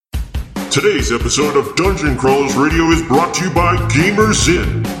Today's episode of Dungeon Crawlers Radio is brought to you by Gamers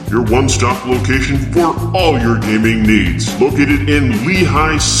Inn, your one-stop location for all your gaming needs. Located in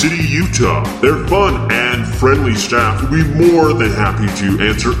Lehigh City, Utah, their fun and friendly staff will be more than happy to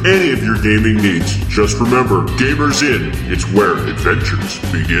answer any of your gaming needs. Just remember, Gamers Inn, it's where adventures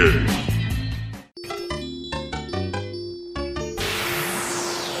begin.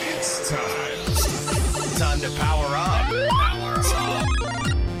 Time to power up.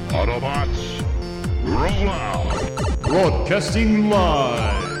 Autobots, roll out. Broadcasting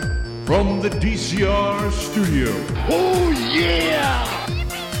live from the DCR studio. Oh yeah!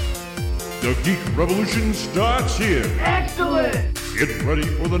 The Geek Revolution starts here. Excellent! Get ready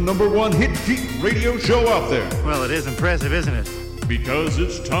for the #1 hit geek radio show out there. Well, it is impressive, isn't it? Because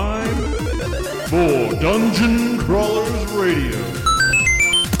it's time for Dungeon Crawlers Radio.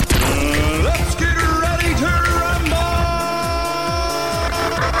 Let's get ready to rumble!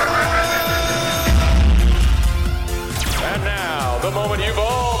 And now, the moment you've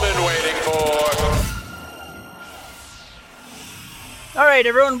all been waiting for. Alright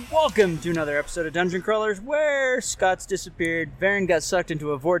everyone, welcome to another episode of Dungeon Crawlers where Scott's disappeared, Varen got sucked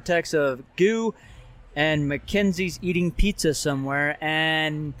into a vortex of goo, and Mackenzie's eating pizza somewhere,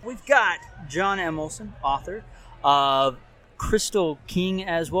 and we've got John Emilson, author of Crystal King,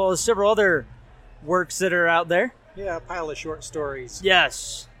 as well as several other works that are out there. Yeah, a pile of short stories.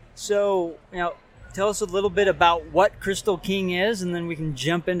 Yes. So, tell us a little bit about what Crystal King is, and then we can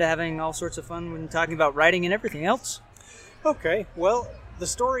jump into having all sorts of fun when talking about writing and everything else. Okay, well, the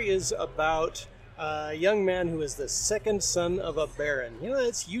story is about a young man who is the second son of a baron.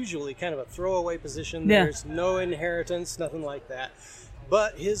 It's usually kind of a throwaway position. Yeah. There's no inheritance, nothing like that.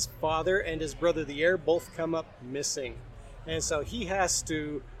 But his father and his brother, the heir, both come up missing. And so he has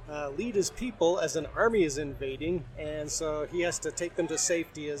to lead his people as an army is invading, and so he has to take them to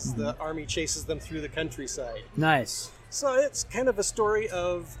safety as the army chases them through the countryside. Nice. So it's kind of a story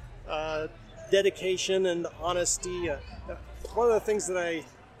of dedication and honesty. One of the things that I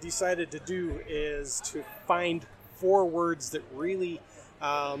decided to do is to find 4 words that really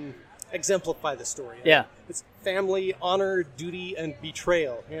exemplify the story. Yeah. It's family, honor, duty, and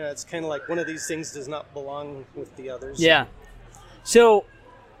betrayal. It's kind of like one of these things does not belong with the others. Yeah. So,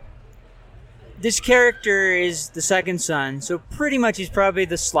 this character is the second son, so pretty much he's probably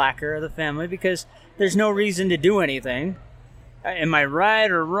the slacker of the family because there's no reason to do anything. Am I right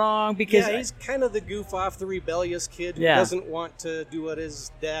or wrong? Because yeah, he's kind of the goof off, the rebellious kid who doesn't want to do what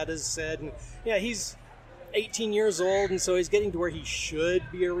his dad has said. And yeah, he's 18 years old, and so he's getting to where he should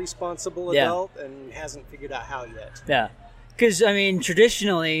be a responsible adult and hasn't figured out how yet. Yeah. Because,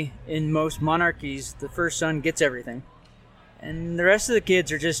 traditionally, in most monarchies, the first son gets everything. And the rest of the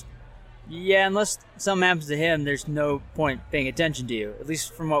kids are just, unless something happens to him, there's no point paying attention to you. At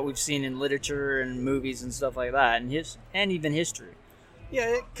least from what we've seen in literature and movies and stuff like that, and even history. Yeah,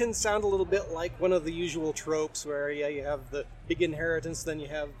 it can sound a little bit like one of the usual tropes where, you have the big inheritance, then you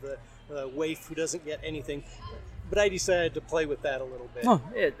have the waif who doesn't get anything. But I decided to play with that a little bit. Oh,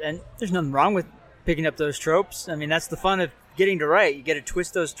 and there's nothing wrong with picking up those tropes. That's the fun of getting to write. You get to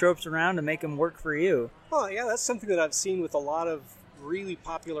twist those tropes around and make them work for you. Well, yeah, that's something that I've seen with a lot of really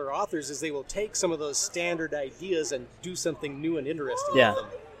popular authors is they will take some of those standard ideas and do something new and interesting with them.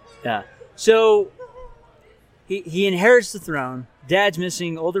 Yeah. So, he inherits the throne. Dad's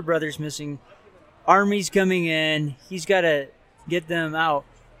missing. Older brother's missing. Army's coming in. He's got to get them out.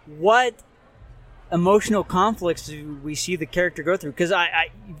 What emotional conflicts do we see the character go through? Because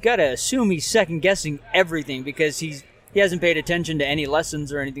you've got to assume he's second-guessing everything because he hasn't paid attention to any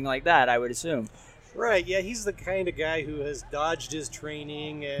lessons or anything like that, I would assume. Right, yeah, he's the kind of guy who has dodged his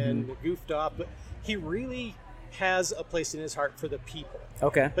training and goofed off, but he really has a place in his heart for the people.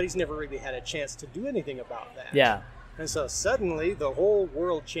 Okay. But he's never really had a chance to do anything about that. Yeah. And so suddenly the whole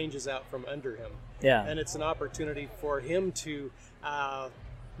world changes out from under him. Yeah. And it's an opportunity for him to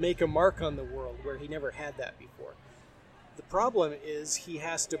make a mark on the world where he never had that before. The problem is he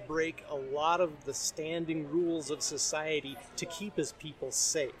has to break a lot of the standing rules of society to keep his people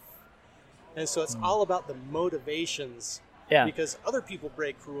safe. And so it's all about the motivations. Yeah. Because other people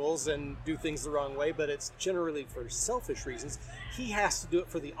break rules and do things the wrong way, but it's generally for selfish reasons. He has to do it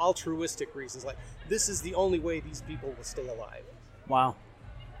for the altruistic reasons. Like, this is the only way these people will stay alive. Wow.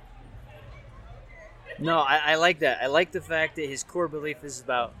 No, I like that. I like the fact that his core belief is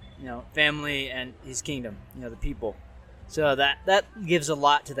about, family and his kingdom, the people. So that gives a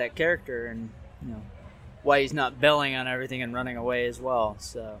lot to that character and, why he's not belling on everything and running away as well.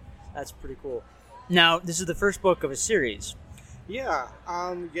 So that's pretty cool. Now, this is the first book of a series. Yeah,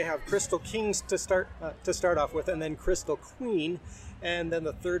 you have Crystal Kings to start off with, and then Crystal Queen, and then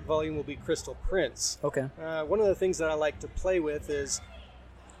the third volume will be Crystal Prince. Okay. One of the things that I like to play with is,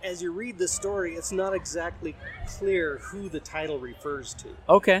 as you read the story, it's not exactly clear who the title refers to.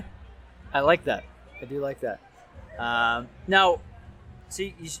 Okay. I like that. I do like that. Now,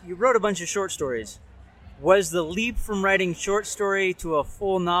 see, you wrote a bunch of short stories. Was the leap from writing short story to a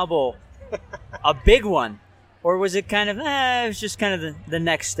full novel a big one? Or was it kind of, it was just kind of the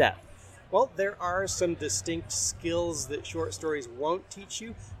next step? Well, there are some distinct skills that short stories won't teach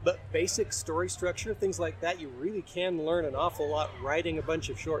you, but basic story structure, things like that, you really can learn an awful lot writing a bunch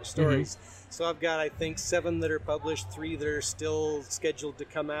of short stories. So I've got, I think, 7 that are published, 3 that are still scheduled to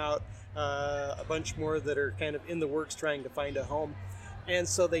come out, a bunch more that are kind of in the works trying to find a home. And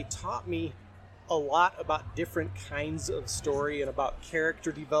so they taught me a lot about different kinds of story and about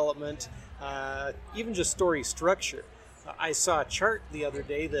character development, even just story structure. I saw a chart the other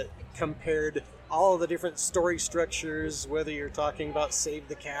day that compared all of the different story structures, whether you're talking about Save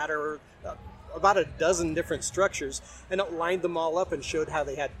the Cat or about a dozen different structures, and it lined them all up and showed how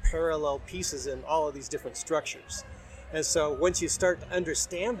they had parallel pieces in all of these different structures. And so once you start to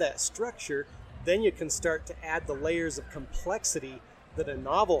understand that structure, then you can start to add the layers of complexity that a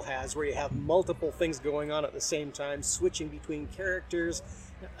novel has, where you have multiple things going on at the same time, switching between characters.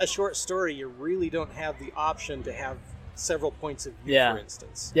 A short story, you really don't have the option to have several points of view, for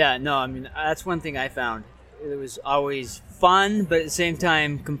instance. Yeah, no, I mean, that's one thing I found. It was always fun, but at the same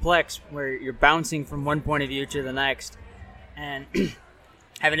time complex, where you're bouncing from one point of view to the next and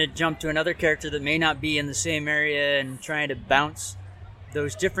having to jump to another character that may not be in the same area and trying to bounce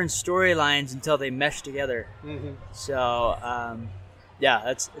those different storylines until they mesh together. So,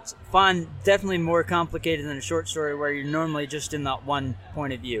 it's fun. Definitely more complicated than a short story where you're normally just in that one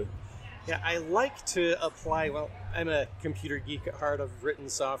point of view. Yeah, I like to apply, well, I'm a computer geek at heart. I've written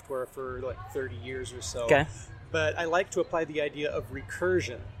software for like 30 years or so. Okay. But I like to apply the idea of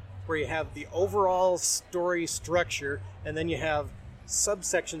recursion, where you have the overall story structure, and then you have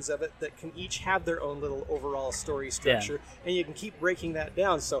subsections of it that can each have their own little overall story structure, and you can keep breaking that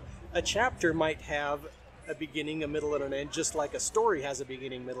down. So a chapter might have a beginning, a middle, and an end, just like a story has a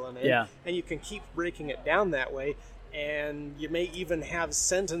beginning, middle, and end. And you can keep breaking it down that way. And you may even have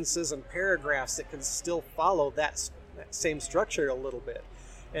sentences and paragraphs that can still follow that same structure a little bit.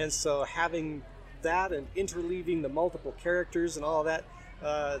 And so having that and interleaving the multiple characters and all of that,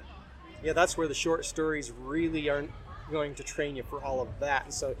 that's where the short stories really aren't going to train you for all of that.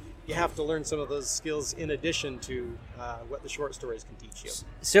 And so you have to learn some of those skills in addition to what the short stories can teach you.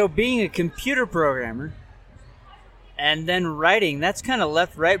 So being a computer programmer and then writing, that's kind of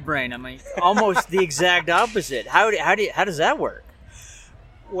left-right brain. I mean, almost the exact opposite. How does that work?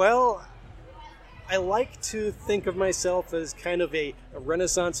 Well, I like to think of myself as kind of a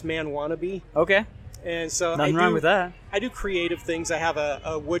Renaissance man wannabe. Okay. And so Nothing wrong with that. I do creative things. I have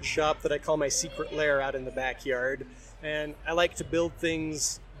a wood shop that I call my secret lair out in the backyard. And I like to build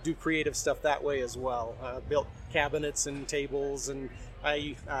things, do creative stuff that way as well. Built cabinets and tables, and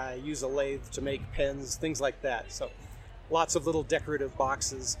I use a lathe to make pens, things like that. So lots of little decorative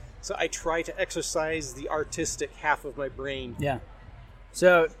boxes. So I try to exercise the artistic half of my brain. Yeah.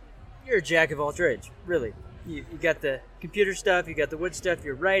 So you're a jack of all trades, really. You got the computer stuff, you got the wood stuff,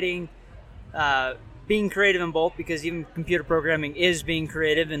 you're writing, being creative in both, because even computer programming is being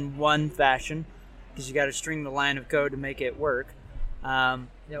creative in one fashion, because you got to string the line of code to make it work.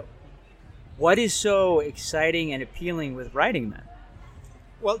 What is so exciting and appealing with writing then?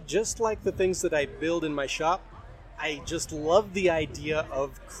 Well, just like the things that I build in my shop, I just love the idea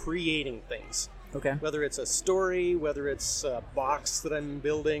of creating things. Okay. Whether it's a story, whether it's a box that I'm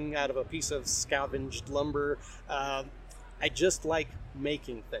building out of a piece of scavenged lumber, I just like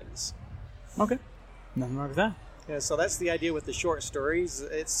making things. Okay. Nothing wrong with that. Yeah, so that's the idea with the short stories.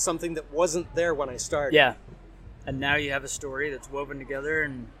 It's something that wasn't there when I started. Yeah. And now you have a story that's woven together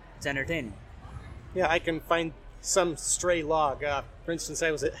and it's entertaining. Yeah, I can find some stray log. For instance, I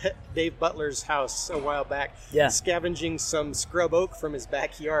was at Dave Butler's house a while back, scavenging some scrub oak from his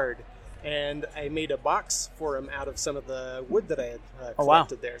backyard, and I made a box for him out of some of the wood that I had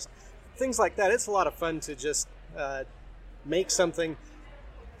collected there. So things like that. It's a lot of fun to just make something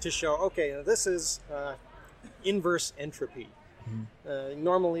to show, okay, this is inverse entropy.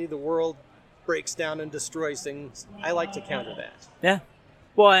 Normally the world breaks down and destroys things. I like to counter that. Yeah.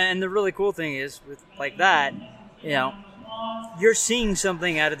 Well, and the really cool thing is, with like that, you're seeing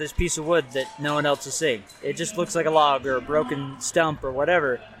something out of this piece of wood that no one else is seeing. It just looks like a log or a broken stump or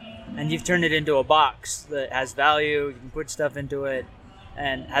whatever, and you've turned it into a box that has value. You can put stuff into it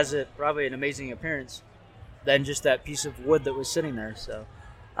and has probably an amazing appearance than just that piece of wood that was sitting there. So,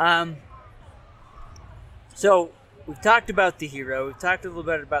 so we've talked about the hero. We've talked a little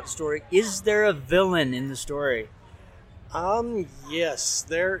bit about the story. Is there a villain in the story? Yes,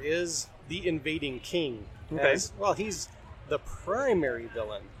 there is the invading king. Okay. Well, he's the primary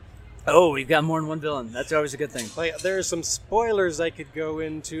villain. Oh, we've got more than one villain. That's always a good thing. Like, there are some spoilers I could go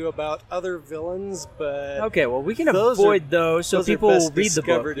into about other villains, but Okay, well, we can avoid those so those people are will best read the book.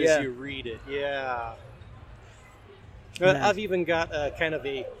 discovered Yeah. as you read it. Yeah. Nice. I've even got a kind of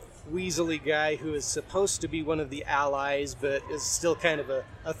a Weasley guy who is supposed to be one of the allies, but is still kind of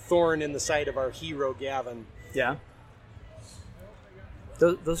a thorn in the side of our hero, Gavin. Yeah.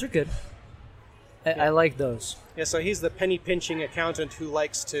 Those are good. I like those. Yeah, so he's the penny-pinching accountant who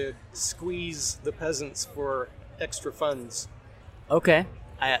likes to squeeze the peasants for extra funds. Okay.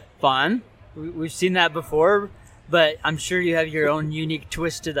 Fun. We've seen that before, but I'm sure you have your own unique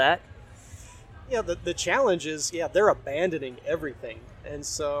twist to that. Yeah, the challenge is, they're abandoning everything. And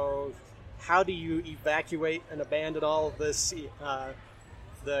so how do you evacuate and abandon all of this,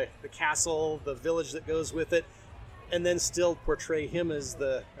 the castle, the village that goes with it, and then still portray him as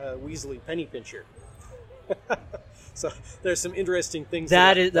the Weasley penny pincher? So there's some interesting things.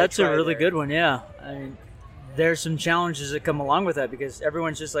 That's a really good one, yeah. I mean, there's some challenges that come along with that because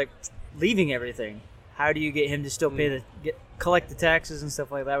everyone's just like leaving everything. How do you get him to still pay collect the taxes and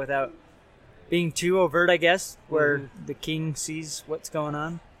stuff like that without being too overt, I guess, where the king sees what's going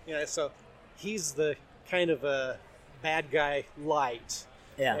on? Yeah, so he's the kind of a bad guy light.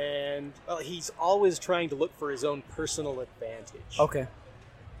 Yeah. And he's always trying to look for his own personal advantage. Okay.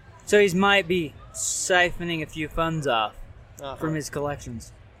 So he might be siphoning a few funds off from his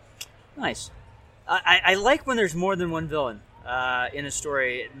collections. Nice. I like when there's more than one villain in a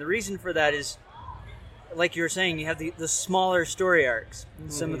story. And the reason for that is, like you were saying, you have the smaller story arcs.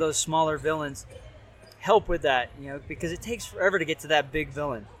 And some of those smaller villains help with that, because it takes forever to get to that big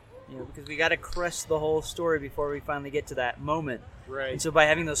villain. Because we got to crest the whole story before we finally get to that moment. Right. And so by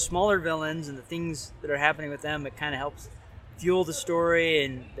having those smaller villains and the things that are happening with them, it kind of helps fuel the story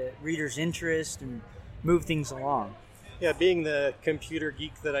and the reader's interest and move things along. Yeah, being the computer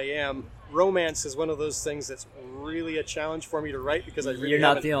geek that I am, romance is one of those things that's really a challenge for me to write because I really You're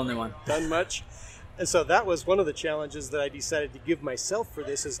not haven't the only one. done much. And so that was one of the challenges that I decided to give myself for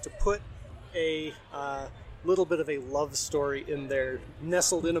this, is to put a little bit of a love story in there,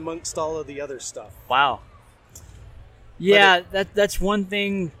 nestled in amongst all of the other stuff. Wow. Yeah, that's one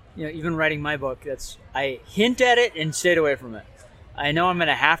thing, even writing my book, I hint at it and stayed away from it. I know I'm going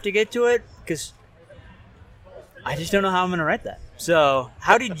to have to get to it because I just don't know how I'm going to write that. So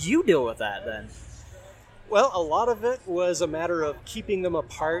how did you deal with that then? Well, a lot of it was a matter of keeping them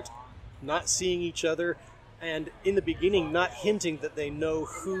apart, not seeing each other, and in the beginning not hinting that they know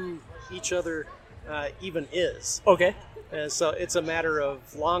who each other even is. Okay. And so it's a matter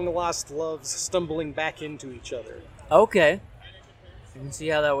of long-lost loves stumbling back into each other. Okay. I can see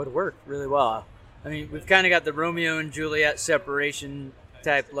how that would work really well. I mean, we've kind of got the Romeo and Juliet separation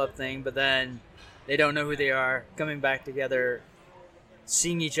type love thing, but then they don't know who they are, coming back together,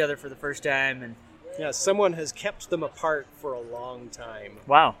 seeing each other for the first time. And yeah, someone has kept them apart for a long time.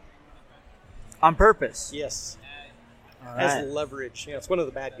 Wow. On purpose. Yes. All As right. leverage. Yeah, it's one of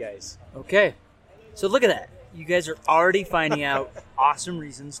the bad guys. Okay. So look at that. You guys are already finding out awesome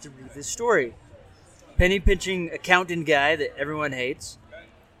reasons to read this story. Penny-pinching accountant guy that everyone hates.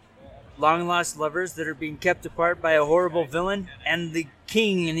 Long-lost lovers that are being kept apart by a horrible villain. And the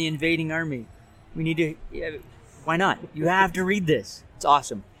king and the invading army. We need to... Yeah, why not? You have to read this. It's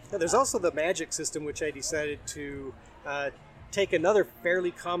awesome. Yeah, there's also the magic system, which I decided to take another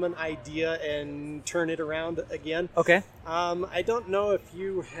fairly common idea and turn it around again. Okay. I don't know if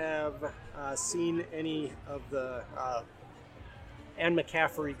you have seen any of the Anne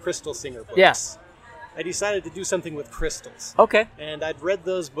McCaffrey Crystal Singer books. Yes. I decided to do something with crystals. Okay. And I'd read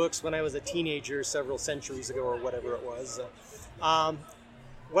those books when I was a teenager several centuries ago or whatever it was.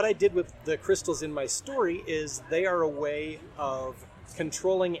 What I did with the crystals in my story is they are a way of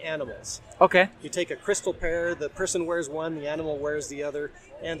controlling animals. Okay. You take a crystal pair, the person wears one, the animal wears the other,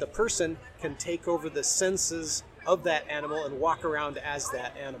 and the person can take over the senses of that animal and walk around as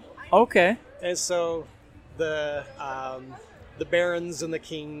that animal. Okay. And so the barons and the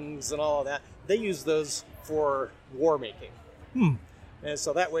kings and all of that, they use those for war making. And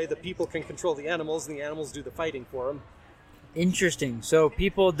so that way the people can control the animals and the animals do the fighting for them. Interesting. So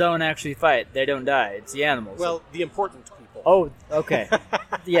people don't actually fight. They don't die. It's the animals. Well, the important people. Oh, okay.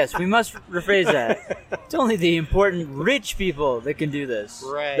 Yes, we must rephrase that. It's only the important rich people that can do this.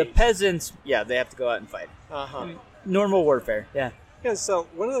 Right. The peasants, yeah, they have to go out and fight. Uh-huh. Normal warfare, yeah. Yeah, so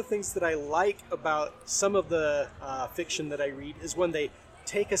one of the things that I like about some of the fiction that I read is when they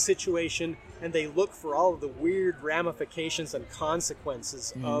take a situation and they look for all of the weird ramifications and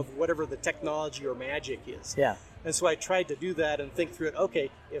consequences of whatever the technology or magic is. Yeah. And so I tried to do that and think through it. Okay,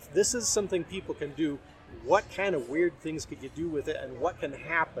 if this is something people can do, what kind of weird things could you do with it and what can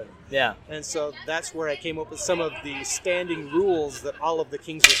happen? Yeah. And so that's where I came up with some of the standing rules that all of the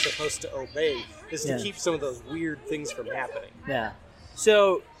kings are supposed to obey, is to keep some of those weird things from happening. Yeah.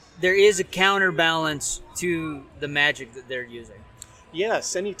 So there is a counterbalance to the magic that they're using.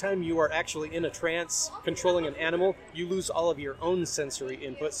 Yes, anytime you are actually in a trance controlling an animal, you lose all of your own sensory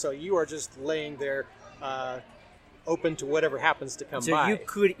input, so you are just laying there open to whatever happens to come by. So you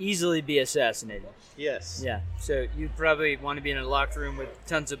could easily be assassinated. Yes. Yeah. So you'd probably want to be in a locked room with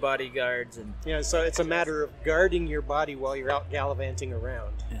tons of bodyguards and. Yeah. So it's a matter of guarding your body while you're out gallivanting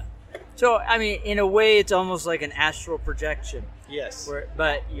around. Yeah. So I mean, in a way, it's almost like an astral projection. Yes.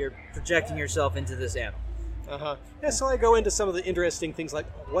 But you're projecting yourself into this animal. Uh-huh. Yeah. So I go into some of the interesting things like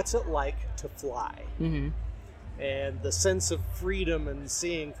what's it like to fly. Mm-hmm. And the sense of freedom and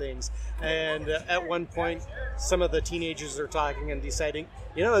seeing things. And at one point, some of the teenagers are talking and deciding,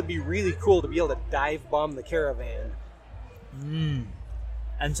 it'd be really cool to be able to dive bomb the caravan.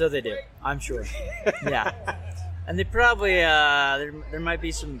 And so they do, I'm sure. Yeah. And they probably, there might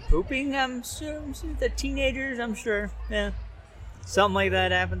be some pooping, I'm sure. The teenagers, I'm sure. Yeah. Something like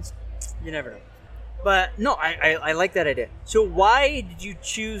that happens. You never know. But, no, I like that idea. So why did you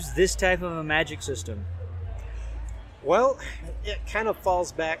choose this type of a magic system? Well, it kind of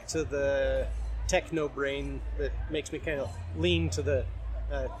falls back to the techno brain that makes me kind of lean to the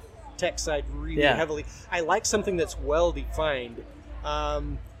tech side really heavily. I like something that's well defined.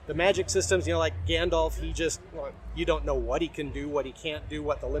 The magic systems, like Gandalf, you don't know what he can do, what he can't do,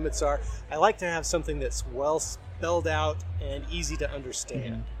 what the limits are. I like to have something that's well spelled out and easy to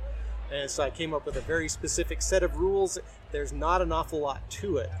understand. And so I came up with a very specific set of rules. There's not an awful lot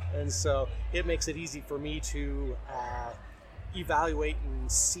to it. And so it makes it easy for me to evaluate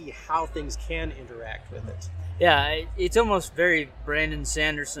and see how things can interact with it. Yeah, it's almost very Brandon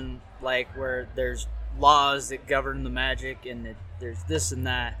Sanderson-like, where there's laws that govern the magic and there's this and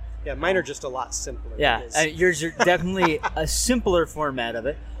that. Yeah, mine are just a lot simpler. Yeah, yours are definitely a simpler format of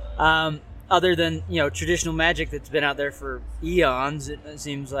it. Other than, traditional magic that's been out there for eons, it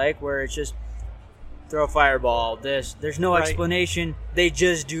seems like, where it's just throw a fireball, there's no explanation, they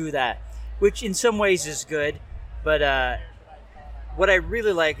just do that, which in some ways is good, but what I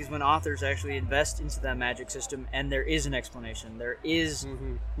really like is when authors actually invest into that magic system and there is an explanation, there is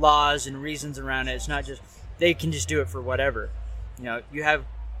laws and reasons around it. It's not just, they can just do it for whatever.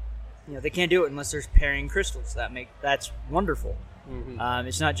 They can't do it unless there's pairing crystals. That's wonderful.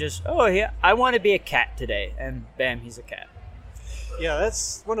 It's not just, I want to be a cat today, and bam, he's a cat. Yeah,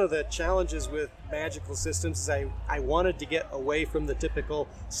 that's one of the challenges with magical systems is I wanted to get away from the typical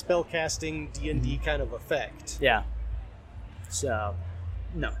spellcasting D&D kind of effect. Yeah. So,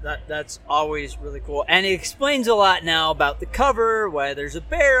 no, that's always really cool. And it explains a lot now about the cover, why there's a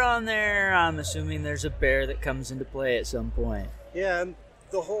bear on there. I'm assuming there's a bear that comes into play at some point. Yeah, and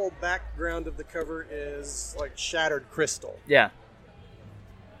the whole background of the cover is like shattered crystal. Yeah.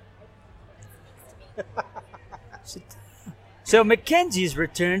 So Mackenzie's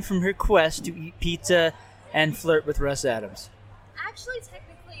returned from her quest to eat pizza and flirt with Russ Adams. Actually,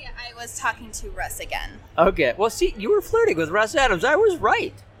 technically, I was talking to Russ again. Okay. Well, see, you were flirting with Russ Adams. I was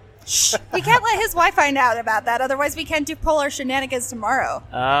right. Shh. We can't let his wife find out about that. Otherwise, we can't pull our shenanigans tomorrow.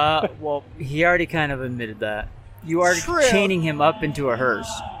 Well, he already kind of admitted that. You are True. chaining him up into a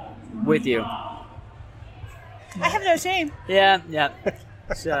hearse with you. I have no shame. Yeah.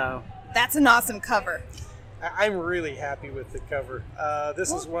 So... That's an awesome cover. I'm really happy with the cover.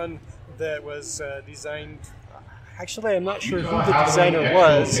 This is one that was designed... Actually, I'm not sure who the designer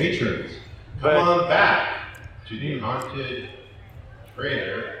was. But come on back to the haunted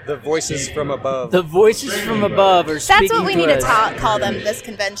freighter. The voices from above. The voices from above are speaking That's what we to need us. to call them this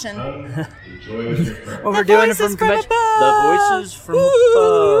convention. What we're doing it from convention. The voices from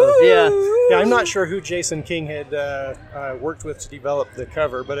above. Yeah, I'm not sure who Jason King had worked with to develop the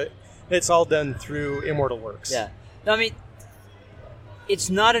cover, but it's all done through Immortal Works. Yeah. No, I mean, it's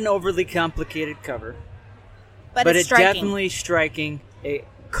not an overly complicated cover, but it's striking. definitely striking. It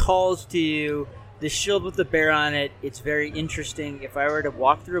calls to you. The shield with the bear on it, it's very interesting. If I were to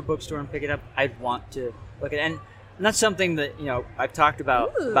walk through a bookstore and pick it up, I'd want to look at it. And that's something that, I've talked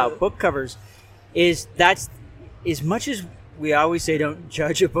about book covers, is that's, as much as we always say don't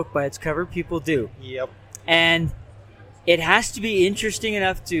judge a book by its cover, people do. Yep. And it has to be interesting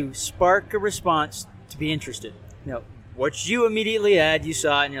enough to spark a response to be interested. What you immediately had, you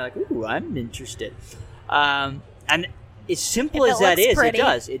saw it, and you're like, ooh, I'm interested. And as simple If as it that looks is, pretty.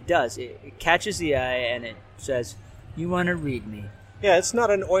 it does. It catches the eye and it says, "You want to read me?" Yeah, it's not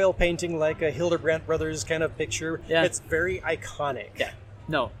an oil painting like a Hildebrandt Brothers kind of picture. Yeah. It's very iconic. Yeah.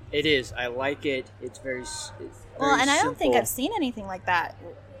 No, it is. I like it. It's very. Well, and I don't think simple. I've seen anything like that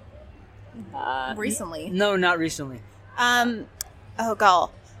recently. No, not recently. Oh, God.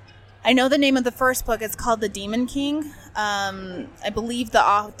 I know the name of the first book. It's called The Demon King. I believe the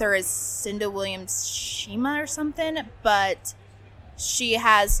author is Cinda Williams Shima or something, but she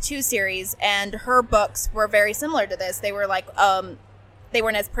has 2 series, and her books were very similar to this. They were like, they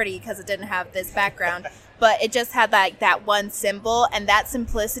weren't as pretty because it didn't have this background, but it just had like that one symbol, and that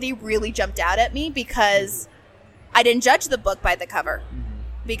simplicity really jumped out at me because I didn't judge the book by the cover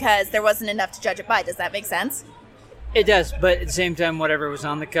because there wasn't enough to judge it by. Does that make sense? It does, but at the same time, whatever was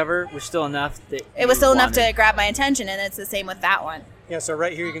on the cover was still enough. It was still enough to grab my attention, and it's the same with that one. Yeah, so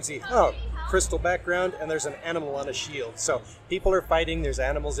right here you can see, crystal background, and there's an animal on a shield. So people are fighting, there's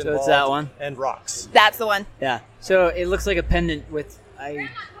animals involved. it's that one? And rocks. That's the one. Yeah. So it looks like a pendant with a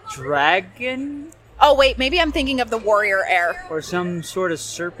dragon Oh, wait, maybe I'm thinking of the Warrior Air. or some sort of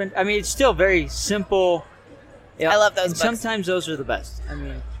serpent. I mean, it's still very simple. I love those and books. sometimes those are the best. I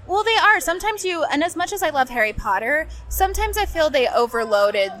mean, Well, they are. Sometimes and as much as I love Harry Potter, sometimes I feel they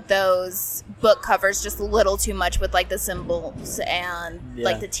overloaded those book covers just a little too much with like the symbols and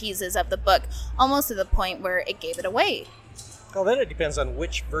like the teases of the book, almost to the point where it gave it away. Well, then it depends on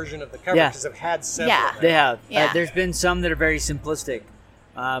which version of the cover, Yeah. because I've had several. Yeah. they have. Yeah. There's been some that are very simplistic,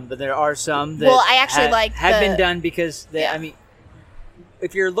 but there are some that Well, I actually like have the- been done because they. Yeah. I mean,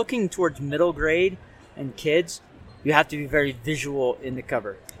 if you're looking towards middle grade and kids, you have to be very visual in the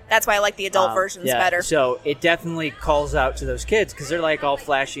cover. That's why I like the adult versions yeah, better. So it definitely calls out to those kids because they're like all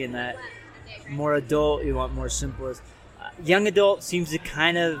flashy in that. More adult, you want more simplest. Young adult seems to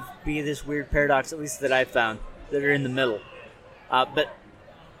kind of be this weird paradox, at least that I've found, that are in the middle. But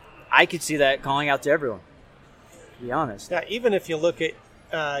I could see that calling out to everyone, to be honest. Yeah, even if you look at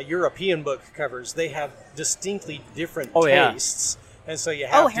European book covers, they have distinctly different yeah. tastes. And so you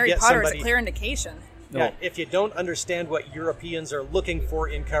have to Harry get Potter is somebody... a clear indication. Yeah, if you don't understand what Europeans are looking for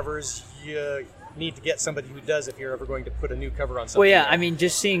in covers, you need to get somebody who does if you're ever going to put a new cover on something. Well, yeah, new. I mean,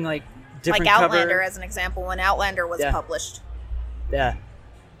 just seeing like different Like Outlander, cover. as an example, when Outlander was Yeah. published. Yeah.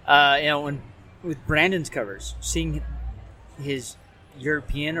 When with Brandon's covers, seeing his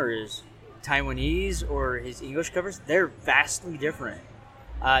European or his Taiwanese or his English covers, they're vastly different.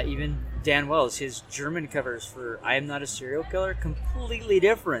 Even Dan Wells, his German covers for I Am Not a Serial Killer, completely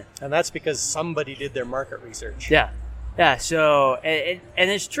different. And that's because somebody did their market research. Yeah. Yeah, so, and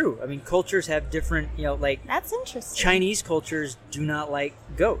it's true. I mean, cultures have different, like That's interesting. Chinese cultures do not like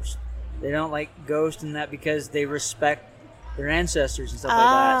Ghost. They don't like Ghost and that because they respect their ancestors and stuff like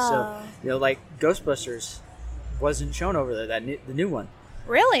that. So, like Ghostbusters wasn't shown over there, the new one.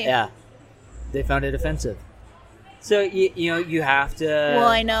 Really? Yeah. They found it offensive. So, you have to Well,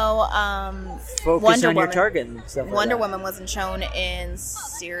 I know focus Wonder on your Woman. target and stuff like Wonder that. Woman wasn't shown in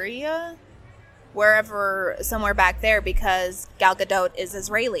Syria, somewhere back there, because Gal Gadot is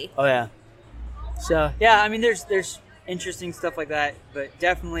Israeli. Oh, yeah. So, yeah, I mean, there's interesting stuff like that, but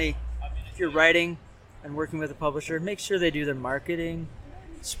definitely if you're writing and working with a publisher, make sure they do their marketing,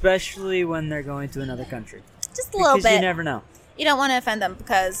 especially when they're going to another country. Just a little Because bit. you never know. You don't want to offend them,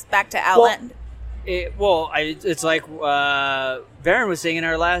 because back to Outlander. It's like Varen was saying in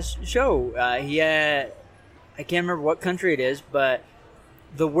our last show. I can't remember what country it is, but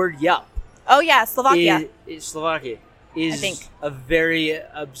the word "yup" Oh yeah, Slovakia. Slovakia I is think. a very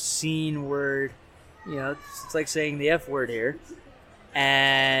obscene word. It's like saying the F word here,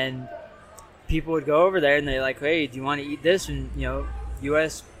 and people would go over there and they're like, "Hey, do you want to eat this?" And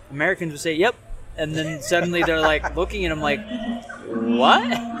U.S. Americans would say, "Yep," and then suddenly they're like looking at them like, "What?"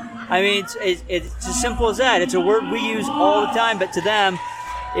 I mean, it's as simple as that. It's a word we use all the time, but to them,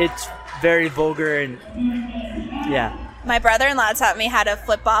 it's very vulgar and yeah. My brother-in-law taught me how to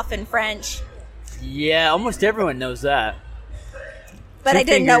flip off in French, Yeah, almost everyone knows that. but Two I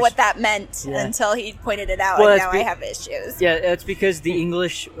didn't know fingers. what that meant Yeah. until he pointed it out, Well, and that's now I have issues. Yeah, that's because the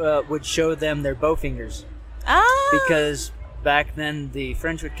English would show them their bow fingers. Ah, Because back then, the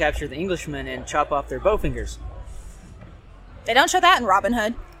French would capture the Englishmen and chop off their bow fingers. they don't show that in Robin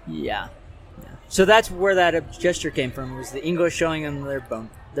Hood. Yeah. So that's where that gesture came from, was the English showing them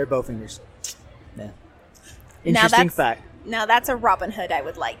their bow fingers. Yeah. Interesting fact. Now that's a Robin Hood I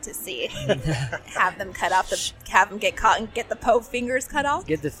would like to see. Have them get caught and get the Poe fingers cut off.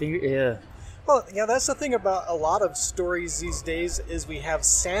 Get the finger, yeah. Well, yeah, that's the thing about a lot of stories these days is we have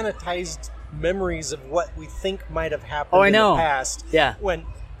sanitized memories of what we think might have happened Oh, I in know. the past. Yeah. When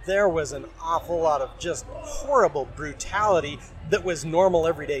there was an awful lot of just horrible brutality that was normal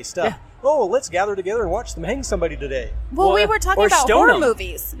everyday stuff. Yeah. Oh, let's gather together and watch them hang somebody today. Well, we were talking or about stone horror 'em.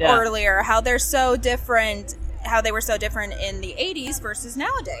 movies Yeah. earlier, how they're so different, how they were so different in the 80s versus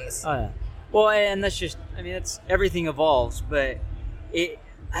nowadays. Oh, yeah. Well, and that's just, I mean, that's everything evolves, but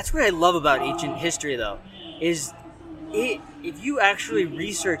that's what I love about ancient history, though, is if you actually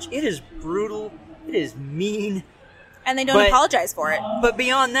research, it is brutal, it is mean. And they don't apologize for it. But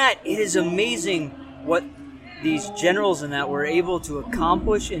beyond that, it is amazing what these generals and that were able to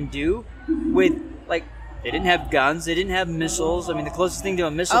accomplish and do with, like, they didn't have guns, they didn't have missiles. I mean, the closest thing to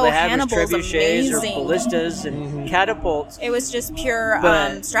a missile they had was Hannibal's trebuchets amazing. or ballistas and catapults. It was just pure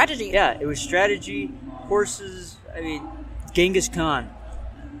But, strategy. Yeah, it was strategy, horses. I mean, Genghis Khan.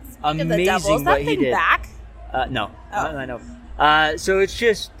 Look at the devil. Is Amazing that what he thing did. back? No, Oh. I know. So it's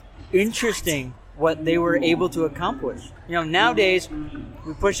just interesting what they were able to accomplish. You know, nowadays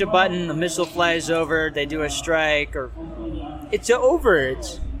we push a button, a missile flies over, they do a strike, or it's over.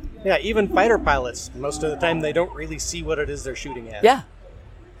 It's Yeah, even fighter pilots, most of the time they don't really see what it is they're shooting at. yeah.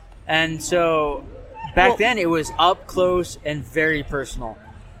 And so back then it was up close and very personal.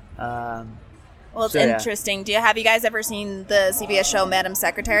 Well, it's So, yeah. interesting. Have you guys ever seen the CBS show Madam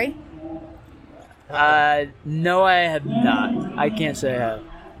Secretary? No, I have not. I can't say I have.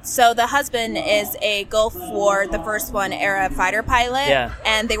 So the husband is a Gulf War, the first one, era fighter pilot. Yeah.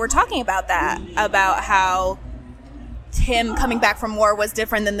 And they were talking about that, about how him coming back from war was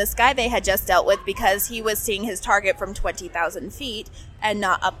different than this guy they had just dealt with because he was seeing his target from 20,000 feet and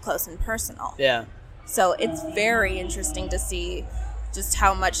not up close and personal. Yeah. So it's very interesting to see just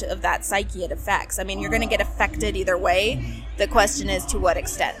how much of that psyche it affects. I mean, you're going to get affected either way. The question is to what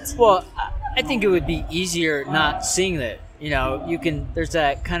extent. Well, I think it would be easier not seeing that. You know, there's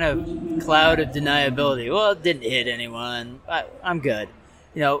that kind of cloud of deniability. Well, it didn't hit anyone. I'm good.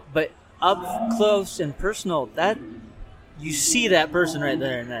 You know, but up close and personal, that you see that person right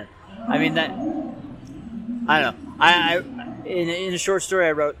there and then. I mean, that, I don't know. I in a short story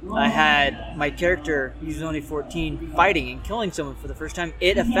I wrote, I had my character, he was only 14, fighting and killing someone for the first time.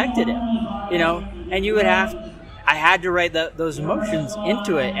 It affected him, you know, and I had to write those emotions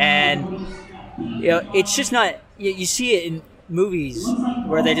into it. And, you know, it's just not, you see it in movies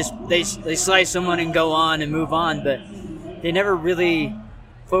where they slice someone and go on and move on, but they never really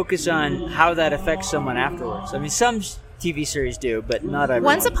focus on how that affects someone afterwards. I mean, some TV series do, but not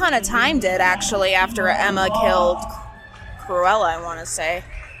everyone. Once Upon a Time did, actually, after Emma killed Cruella, I want to say.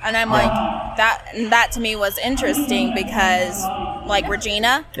 And I'm like, that to me was interesting because, like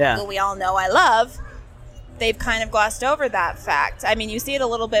Regina, who we all know I love, they've kind of glossed over that fact. I mean, you see it a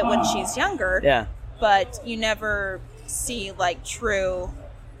little bit when she's younger, but you never see, like, true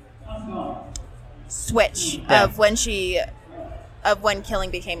switch of when killing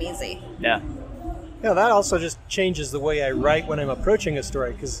became easy. Yeah, that also just changes the way I write when I'm approaching a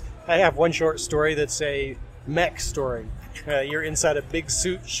story, because I have one short story that's a mech story. You're inside a big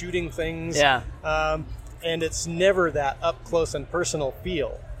suit shooting things, and it's never that up close and personal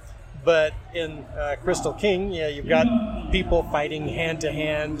feel. But in Crystal King, you've got people fighting hand to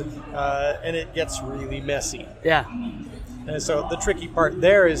hand, and it gets really messy. Yeah. And so the tricky part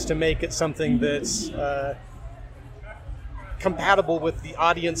there is to make it something that's compatible with the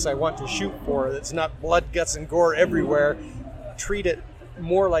audience I want to shoot for. That's not blood, guts, and gore everywhere. Treat it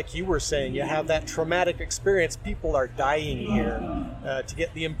more like you were saying. You have that traumatic experience. People are dying here, to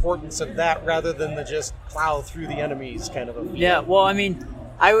get the importance of that rather than the just plow through the enemies kind of a feel. Yeah, well, I mean,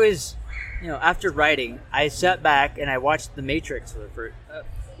 I was, after writing, I sat back and I watched The Matrix for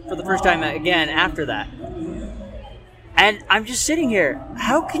the first time again after that. And I'm just sitting here.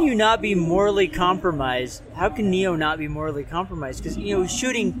 How can you not be morally compromised? How can Neo not be morally compromised? Because, he's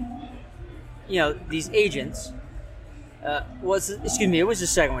shooting, these agents. It was the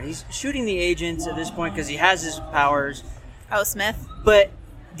second one. He's shooting the agents at this point because he has his powers. Oh, Smith. But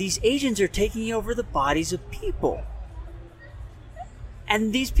these agents are taking over the bodies of people.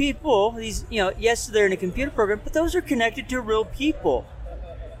 And these people, yes, they're in a computer program, but those are connected to real people.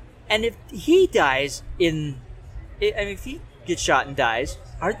 And if he dies if he gets shot and dies,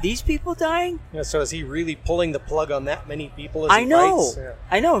 aren't these people dying? Yeah, so is he really pulling the plug on that many people as I he know. fights? Yeah.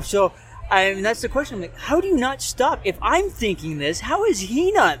 I know. So, that's the question. I'm like, how do you not stop? If I'm thinking this, how is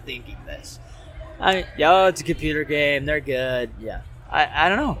he not thinking this? It's a computer game. They're good. Yeah. I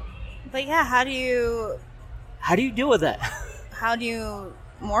don't know. But yeah, how do you deal with that? How do you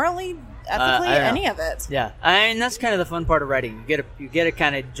morally, ethically, any of it? Yeah. That's kind of the fun part of writing. You get to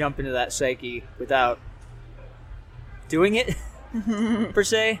kind of jump into that psyche without doing it, per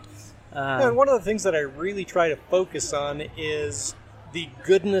se. And one of the things that I really try to focus on is the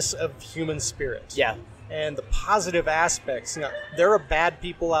goodness of human spirit. Yeah. And the positive aspects. There are bad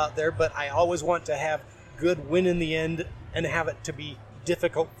people out there, but I always want to have good win in the end and have it to be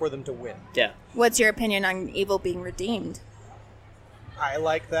difficult for them to win. Yeah. What's your opinion on evil being redeemed? I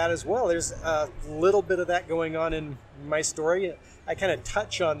like that as well. There's a little bit of that going on in my story. I kind of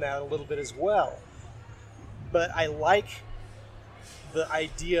touch on that a little bit as well. But I like the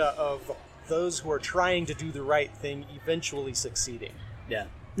idea of those who are trying to do the right thing eventually succeeding. Yeah.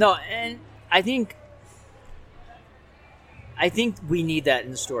 No, and I think we need that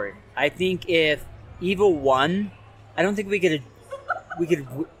in the story. I think if evil won, I don't think we could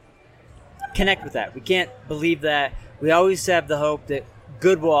connect with that. We can't believe that. We always have the hope that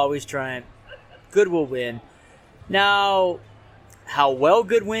good will always triumph. Good will win. Now, how well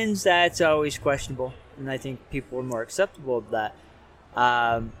good wins, that's always questionable. And I think people are more acceptable of that.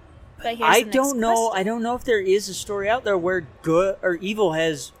 I don't know. I don't know if there is a story out there where good or evil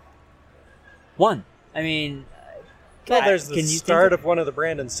has won. I mean, well, there's the start of one of the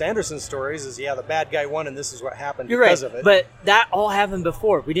Brandon Sanderson stories is, the bad guy won and this is what happened because of it. But that all happened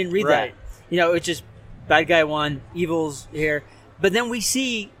before. We didn't read that. It's just bad guy won, evil's here. But then we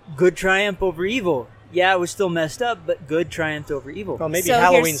see good triumph over evil. Yeah, it was still messed up, but good triumphed over evil. Well, maybe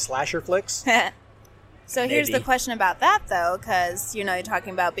Halloween slasher flicks. So here's the question about that, though, because, you're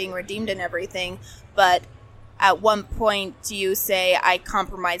talking about being redeemed and everything, but at one point do you say, I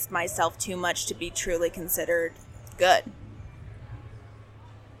compromised myself too much to be truly considered good?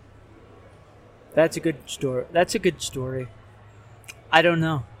 That's a good story. I don't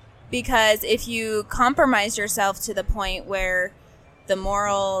know. Because if you compromise yourself to the point where the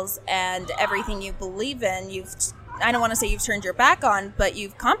morals and everything you believe in, I don't want to say you've turned your back on, but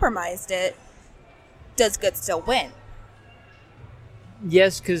you've compromised it, does good still win?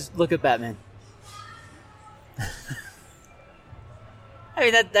 Yes, because look at Batman. I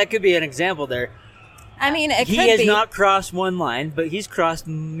mean, that could be an example there. I mean, it could be. He has not crossed one line, but he's crossed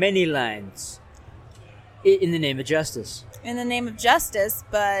many lines in the name of justice. In the name of justice,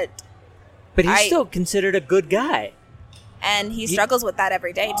 but he's still considered a good guy. And he struggles with that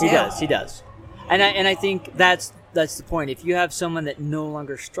every day, too. He does. And I think that's the point. If you have someone that no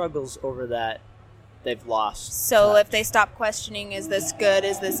longer struggles over that, they've lost. So if they stop questioning, is this good,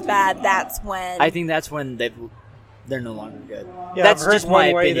 is this bad, that's when... I think that's when they're no longer good. Yeah, that's I've heard just my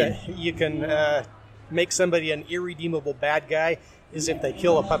one way opinion. that you can make somebody an irredeemable bad guy is if they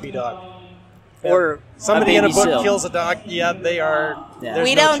kill a puppy dog. Or somebody in a book kills a dog, they are... Yeah.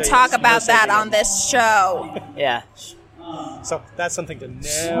 We don't talk about that on this show. Yeah. So that's something to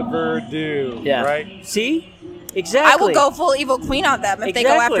never do, right? See? Exactly. I will go full evil queen on them if they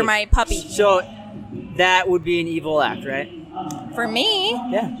go after my puppy. So that would be an evil act, right? For me.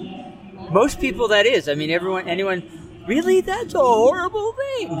 Yeah. Most people, that is. I mean, anyone, really? That's a horrible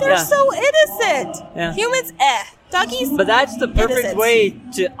thing. They're so innocent. Yeah. Humans, doggies. But that's the perfect innocent. way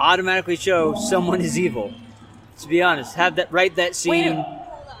to automatically show someone is evil. To be honest, write that scene.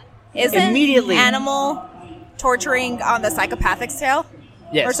 Isn't immediately. Animal torturing on the psychopathic's tail?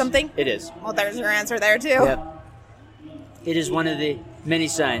 Yes, or something? It is. Well, there's your answer there, too. Yep. It is one of the many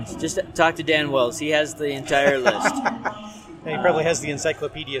signs. Just talk to Dan Wells. He has the entire list. He probably has the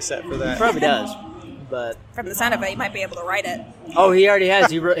encyclopedia set for that. Probably does. But from the sound of it, he might be able to write it. Oh, he already has.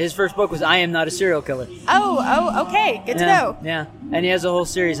 He wrote, his first book was I Am Not a Serial Killer. Oh, okay. Good to know. Yeah, and he has a whole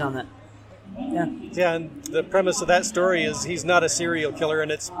series on that. Yeah, and the premise of that story is he's not a serial killer,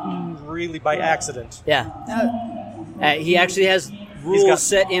 and it's really by accident. Yeah. He actually has rules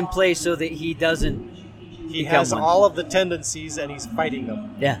set in place so that he doesn't. He has all of the tendencies, and he's fighting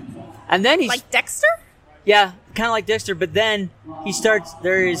them. Yeah, and then he's like Dexter. Yeah, kind of like Dexter, but then he starts.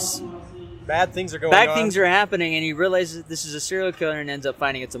 There is bad things are going on. Bad things are happening, and he realizes that this is a serial killer, and ends up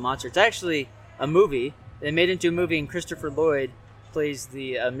finding it's a monster. It's actually a movie. They made it into a movie, and Christopher Lloyd plays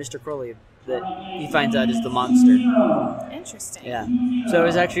the Mr. Crowley that he finds out is the monster. Interesting. Yeah, so it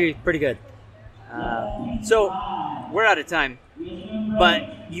was actually pretty good. So we're out of time,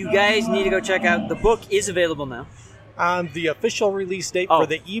 but you guys need to go check out. The book is available now. The official release date for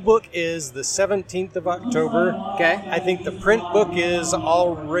the ebook is the 17th of October. Okay. I think the print book is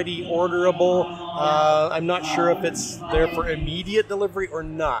already orderable. I'm not sure if it's there for immediate delivery or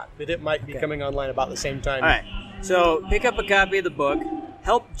not, but it might be coming online about the same time. All right. So pick up a copy of the book.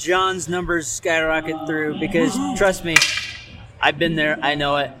 Help John's numbers skyrocket through because, trust me, I've been there. I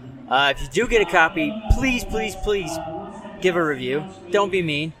know it. If you do get a copy, please, please, please give a review. Don't be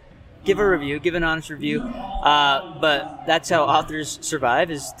mean. Give a review. Give an honest review. But that's how authors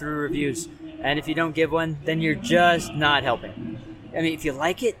survive, is through reviews. And if you don't give one, then you're just not helping. I mean, if you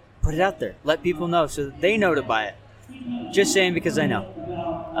like it, put it out there. Let people know so that they know to buy it. Just saying because I know.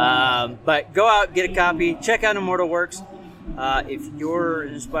 But go out, get a copy, check out Immortal Works. If you're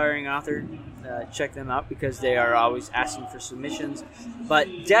an aspiring author, check them out because they are always asking for submissions. But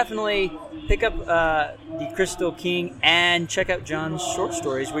definitely pick up The Crystal King and check out John's short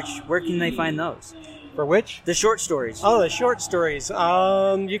stories. Where can they find those? For which? The short stories. Oh, the short stories.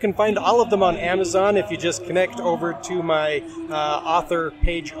 You can find all of them on Amazon. If you just connect over to my author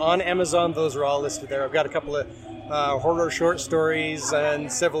page on Amazon, those are all listed there. I've got a couple of horror short stories and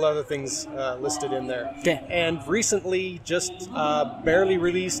several other things listed in there. Okay. And recently, just barely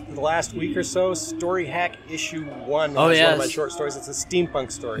released the last week or so, Story Hack Issue 1. Oh, That's yes. one of my short stories. It's a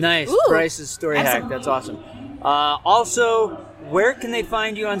steampunk story. Nice. Ooh. Bryce's Story Hack. That's awesome. Also, where can they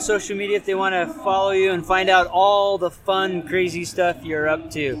find you on social media if they want to follow you and find out all the fun, crazy stuff you're up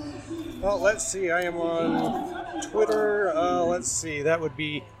to? Well, let's see. I am on Twitter. Let's see. That would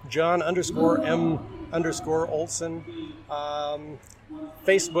be John_M_Olson.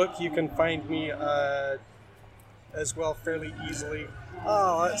 Facebook, you can find me as well fairly easily.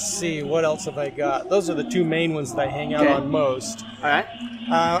 Let's see. What else have I got? Those are the two main ones that I hang out on most. All right.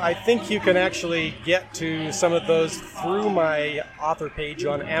 I think you can actually get to some of those through my author page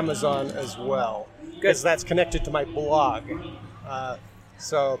on Amazon as well, because that's connected to my blog.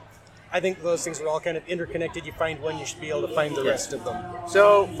 So I think those things are all kind of interconnected. You find one, you should be able to find the rest of them.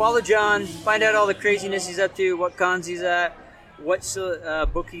 So follow John, find out all the craziness he's up to, what cons he's at, what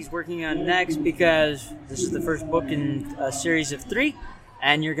book he's working on next, because this is the first book in a series of 3,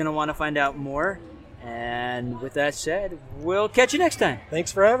 and you're going to want to find out more. And with that said, we'll catch you next time.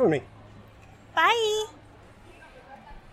 Thanks for having me. Bye.